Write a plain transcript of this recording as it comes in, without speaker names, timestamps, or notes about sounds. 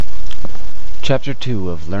Chapter 2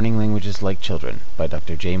 of Learning Languages Like Children by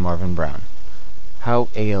Dr. J. Marvin Brown. How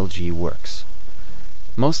ALG works.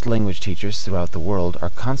 Most language teachers throughout the world are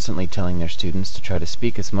constantly telling their students to try to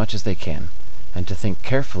speak as much as they can, and to think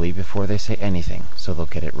carefully before they say anything, so they'll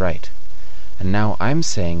get it right. And now I'm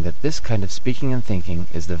saying that this kind of speaking and thinking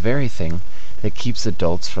is the very thing that keeps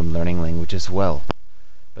adults from learning languages well.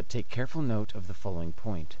 But take careful note of the following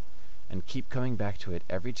point, and keep coming back to it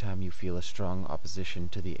every time you feel a strong opposition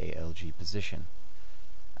to the ALG position.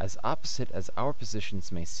 As opposite as our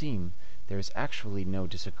positions may seem, there is actually no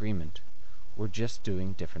disagreement. We're just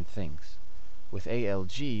doing different things. With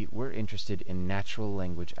ALG, we're interested in natural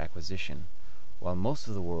language acquisition, while most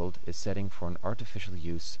of the world is setting for an artificial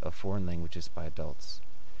use of foreign languages by adults.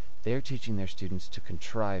 They're teaching their students to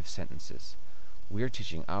contrive sentences. We're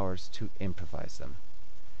teaching ours to improvise them.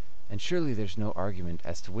 And surely there's no argument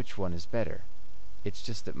as to which one is better. It's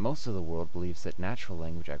just that most of the world believes that natural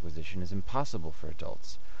language acquisition is impossible for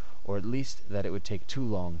adults, or at least that it would take too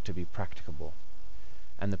long to be practicable.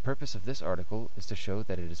 And the purpose of this article is to show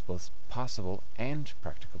that it is both possible and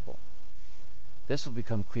practicable. This will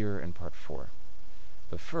become clearer in Part 4.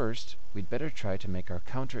 But first, we'd better try to make our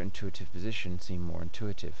counterintuitive position seem more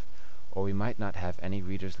intuitive, or we might not have any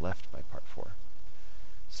readers left by Part 4.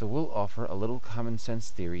 So we'll offer a little common sense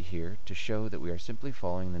theory here to show that we are simply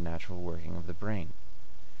following the natural working of the brain.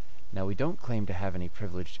 Now, we don't claim to have any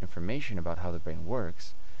privileged information about how the brain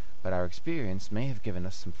works, but our experience may have given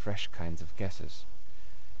us some fresh kinds of guesses.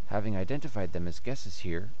 Having identified them as guesses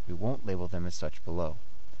here, we won't label them as such below.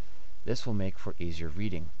 This will make for easier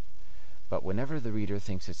reading. But whenever the reader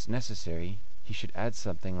thinks it's necessary, he should add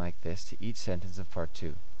something like this to each sentence of Part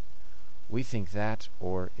 2. We think that,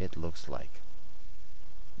 or it looks like.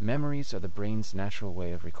 Memories are the brain's natural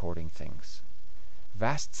way of recording things.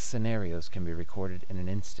 Vast scenarios can be recorded in an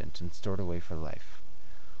instant and stored away for life.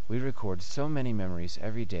 We record so many memories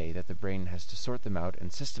every day that the brain has to sort them out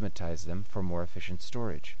and systematize them for more efficient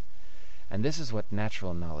storage. And this is what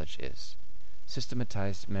natural knowledge is: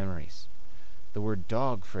 systematized memories. The word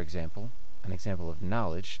dog, for example, an example of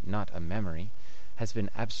knowledge, not a memory, has been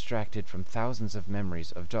abstracted from thousands of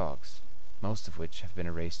memories of dogs, most of which have been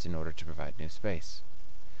erased in order to provide new space.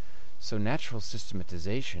 So natural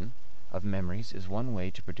systematization of memories is one way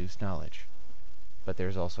to produce knowledge. But there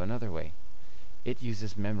is also another way. It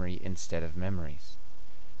uses memory instead of memories.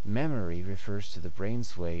 Memory refers to the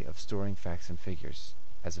brain's way of storing facts and figures,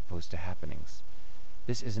 as opposed to happenings.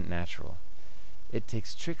 This isn't natural. It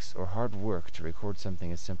takes tricks or hard work to record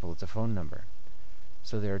something as simple as a phone number.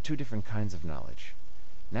 So there are two different kinds of knowledge.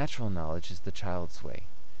 Natural knowledge is the child's way.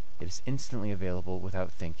 It is instantly available without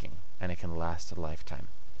thinking, and it can last a lifetime.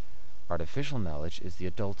 Artificial knowledge is the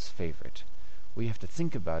adult's favorite. We have to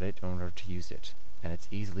think about it in order to use it, and it's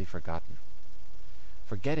easily forgotten.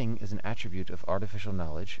 Forgetting is an attribute of artificial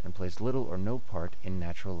knowledge and plays little or no part in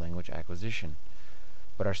natural language acquisition.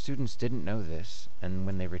 But our students didn't know this, and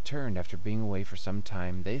when they returned after being away for some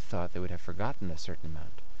time, they thought they would have forgotten a certain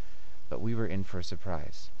amount. But we were in for a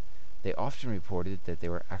surprise. They often reported that they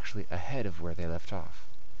were actually ahead of where they left off.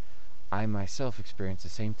 I myself experienced the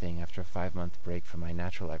same thing after a 5-month break from my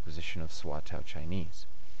natural acquisition of Swatow Chinese.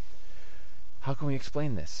 How can we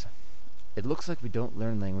explain this? It looks like we don't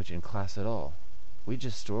learn language in class at all. We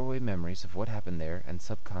just store away memories of what happened there and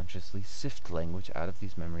subconsciously sift language out of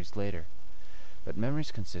these memories later. But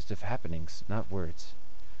memories consist of happenings, not words.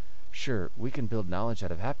 Sure, we can build knowledge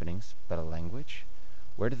out of happenings, but a language?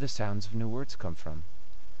 Where do the sounds of new words come from?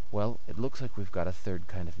 Well, it looks like we've got a third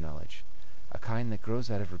kind of knowledge, a kind that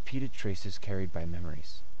grows out of repeated traces carried by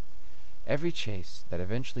memories. Every trace that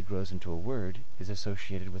eventually grows into a word is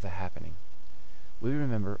associated with a happening. We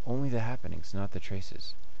remember only the happenings, not the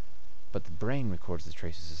traces. But the brain records the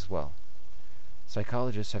traces as well.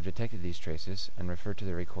 Psychologists have detected these traces and refer to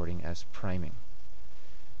their recording as priming.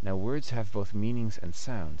 Now, words have both meanings and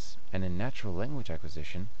sounds, and in natural language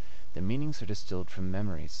acquisition, the meanings are distilled from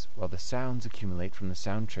memories, while the sounds accumulate from the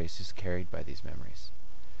sound traces carried by these memories.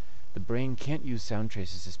 The brain can't use sound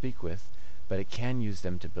traces to speak with, but it can use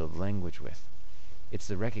them to build language with. It's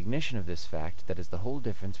the recognition of this fact that is the whole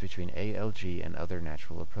difference between ALG and other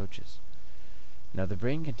natural approaches. Now, the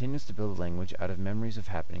brain continues to build language out of memories of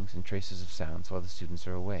happenings and traces of sounds while the students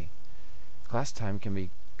are away. Class time can be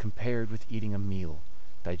compared with eating a meal.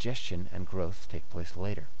 Digestion and growth take place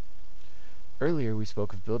later. Earlier we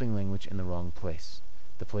spoke of building language in the wrong place,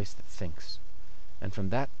 the place that thinks. And from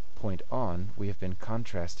that point on, we have been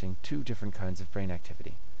contrasting two different kinds of brain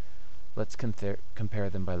activity. Let's compare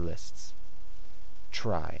them by lists.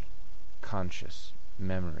 Try, conscious,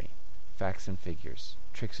 memory, facts and figures,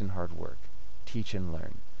 tricks and hard work, teach and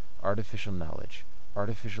learn, artificial knowledge,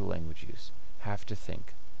 artificial language use, have to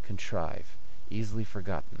think, contrive, easily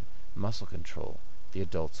forgotten, muscle control, the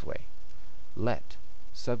adult's way. Let,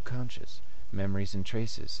 subconscious, memories and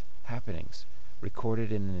traces, happenings,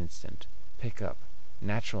 recorded in an instant, pick up,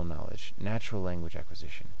 natural knowledge, natural language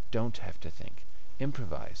acquisition, don't have to think,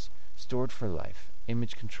 improvise, stored for life,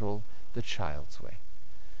 image control, the child's way.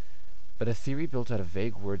 But a theory built out of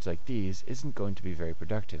vague words like these isn't going to be very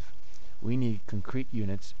productive. We need concrete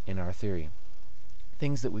units in our theory,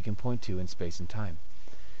 things that we can point to in space and time.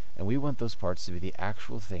 And we want those parts to be the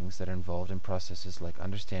actual things that are involved in processes like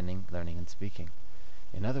understanding, learning, and speaking.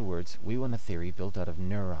 In other words, we want a theory built out of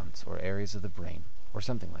neurons or areas of the brain, or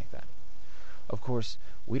something like that. Of course,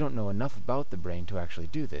 we don't know enough about the brain to actually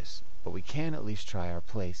do this, but we can at least try to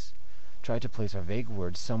place our vague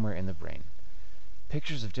words somewhere in the brain.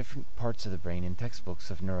 Pictures of different parts of the brain in textbooks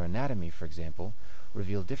of neuroanatomy, for example,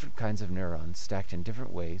 reveal different kinds of neurons stacked in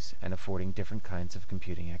different ways and affording different kinds of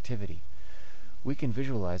computing activity. We can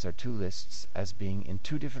visualize our two lists as being in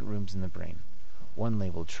two different rooms in the brain, one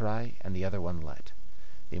labeled try and the other one let.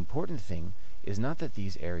 The important thing is not that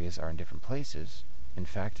these areas are in different places, in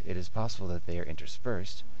fact it is possible that they are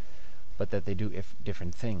interspersed, but that they do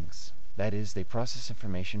different things. That is, they process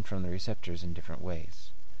information from the receptors in different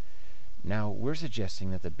ways. Now, we're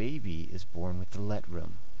suggesting that the baby is born with the let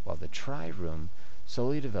room, while the try room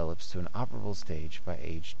slowly develops to an operable stage by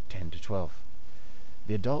age 10 to 12.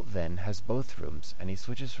 The adult then has both rooms, and he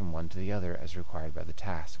switches from one to the other as required by the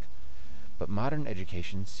task. But modern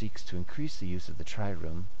education seeks to increase the use of the try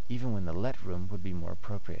room, even when the let room would be more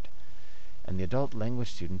appropriate. And the adult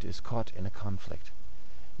language student is caught in a conflict.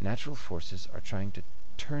 Natural forces are trying to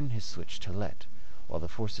turn his switch to let, while the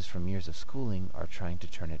forces from years of schooling are trying to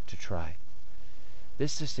turn it to try.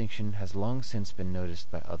 This distinction has long since been noticed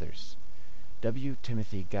by others. W.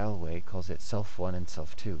 Timothy Galloway calls it Self 1 and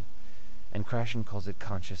Self 2, and Krashen calls it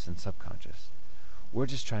conscious and subconscious. We're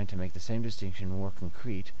just trying to make the same distinction more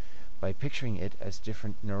concrete by picturing it as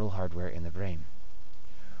different neural hardware in the brain.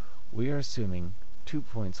 We are assuming 2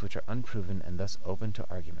 points which are unproven and thus open to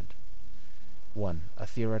argument. 1. A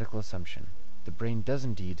theoretical assumption. The brain does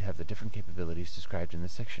indeed have the different capabilities described in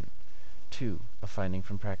this section. 2. A finding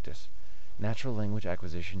from practice. Natural language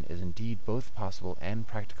acquisition is indeed both possible and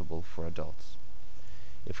practicable for adults.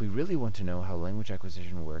 If we really want to know how language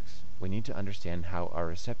acquisition works, we need to understand how our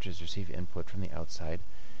receptors receive input from the outside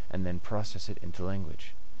and then process it into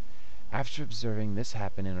language. After observing this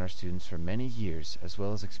happen in our students for many years, as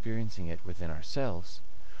well as experiencing it within ourselves,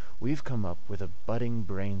 we've come up with a budding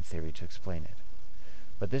brain theory to explain it.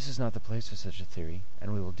 But this is not the place for such a theory,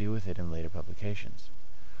 and we will deal with it in later publications.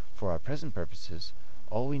 For our present purposes,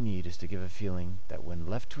 all we need is to give a feeling that when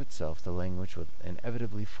left to itself the language will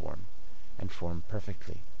inevitably form, and form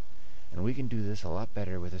perfectly. And we can do this a lot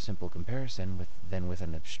better with a simple comparison than with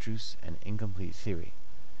an abstruse and incomplete theory.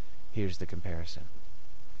 Here's the comparison.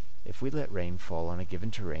 If we let rain fall on a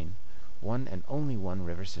given terrain, one and only one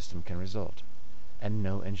river system can result, and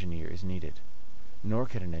no engineer is needed. Nor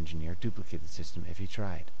could an engineer duplicate the system if he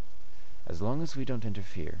tried. As long as we don't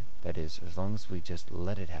interfere, that is, as long as we just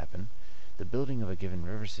let it happen, the building of a given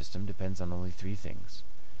river system depends on only 3 things: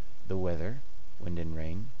 the weather, wind and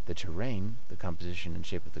rain, the terrain, the composition and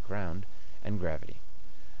shape of the ground, and gravity.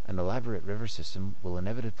 An elaborate river system will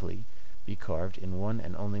inevitably be carved in one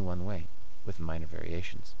and only one way, with minor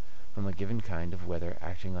variations, from a given kind of weather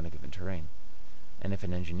acting on a given terrain. And if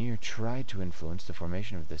an engineer tried to influence the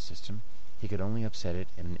formation of this system, he could only upset it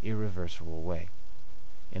in an irreversible way.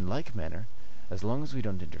 In like manner, as long as we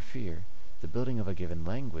don't interfere, the building of a given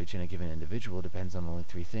language in a given individual depends on only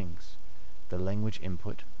 3 things: the language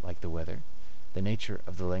input, like the weather, the nature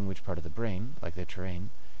of the language part of the brain, like the terrain,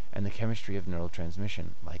 and the chemistry of neural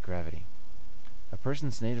transmission, like gravity. A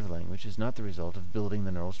person's native language is not the result of building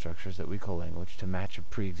the neural structures that we call language to match a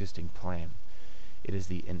pre-existing plan. It is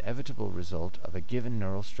the inevitable result of a given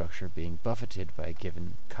neural structure being buffeted by a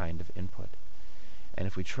given kind of input. And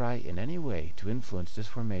if we try in any way to influence this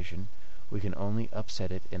formation, we can only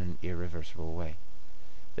upset it in an irreversible way.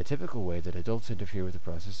 The typical way that adults interfere with the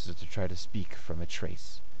process is to try to speak from a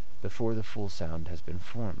trace, before the full sound has been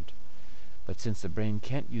formed. But since the brain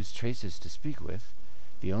can't use traces to speak with,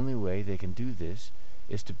 the only way they can do this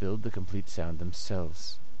is to build the complete sound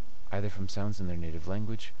themselves, either from sounds in their native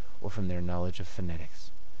language or from their knowledge of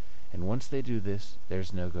phonetics. And once they do this,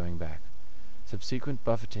 there's no going back. Subsequent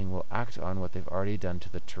buffeting will act on what they've already done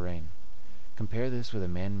to the terrain. Compare this with a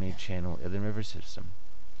man-made channel in the river system.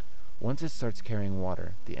 Once it starts carrying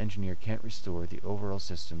water, the engineer can't restore the overall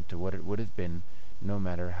system to what it would have been, no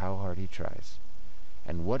matter how hard he tries.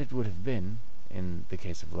 And what it would have been, in the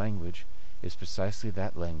case of language, is precisely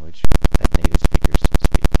that language that native speakers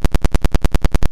speak.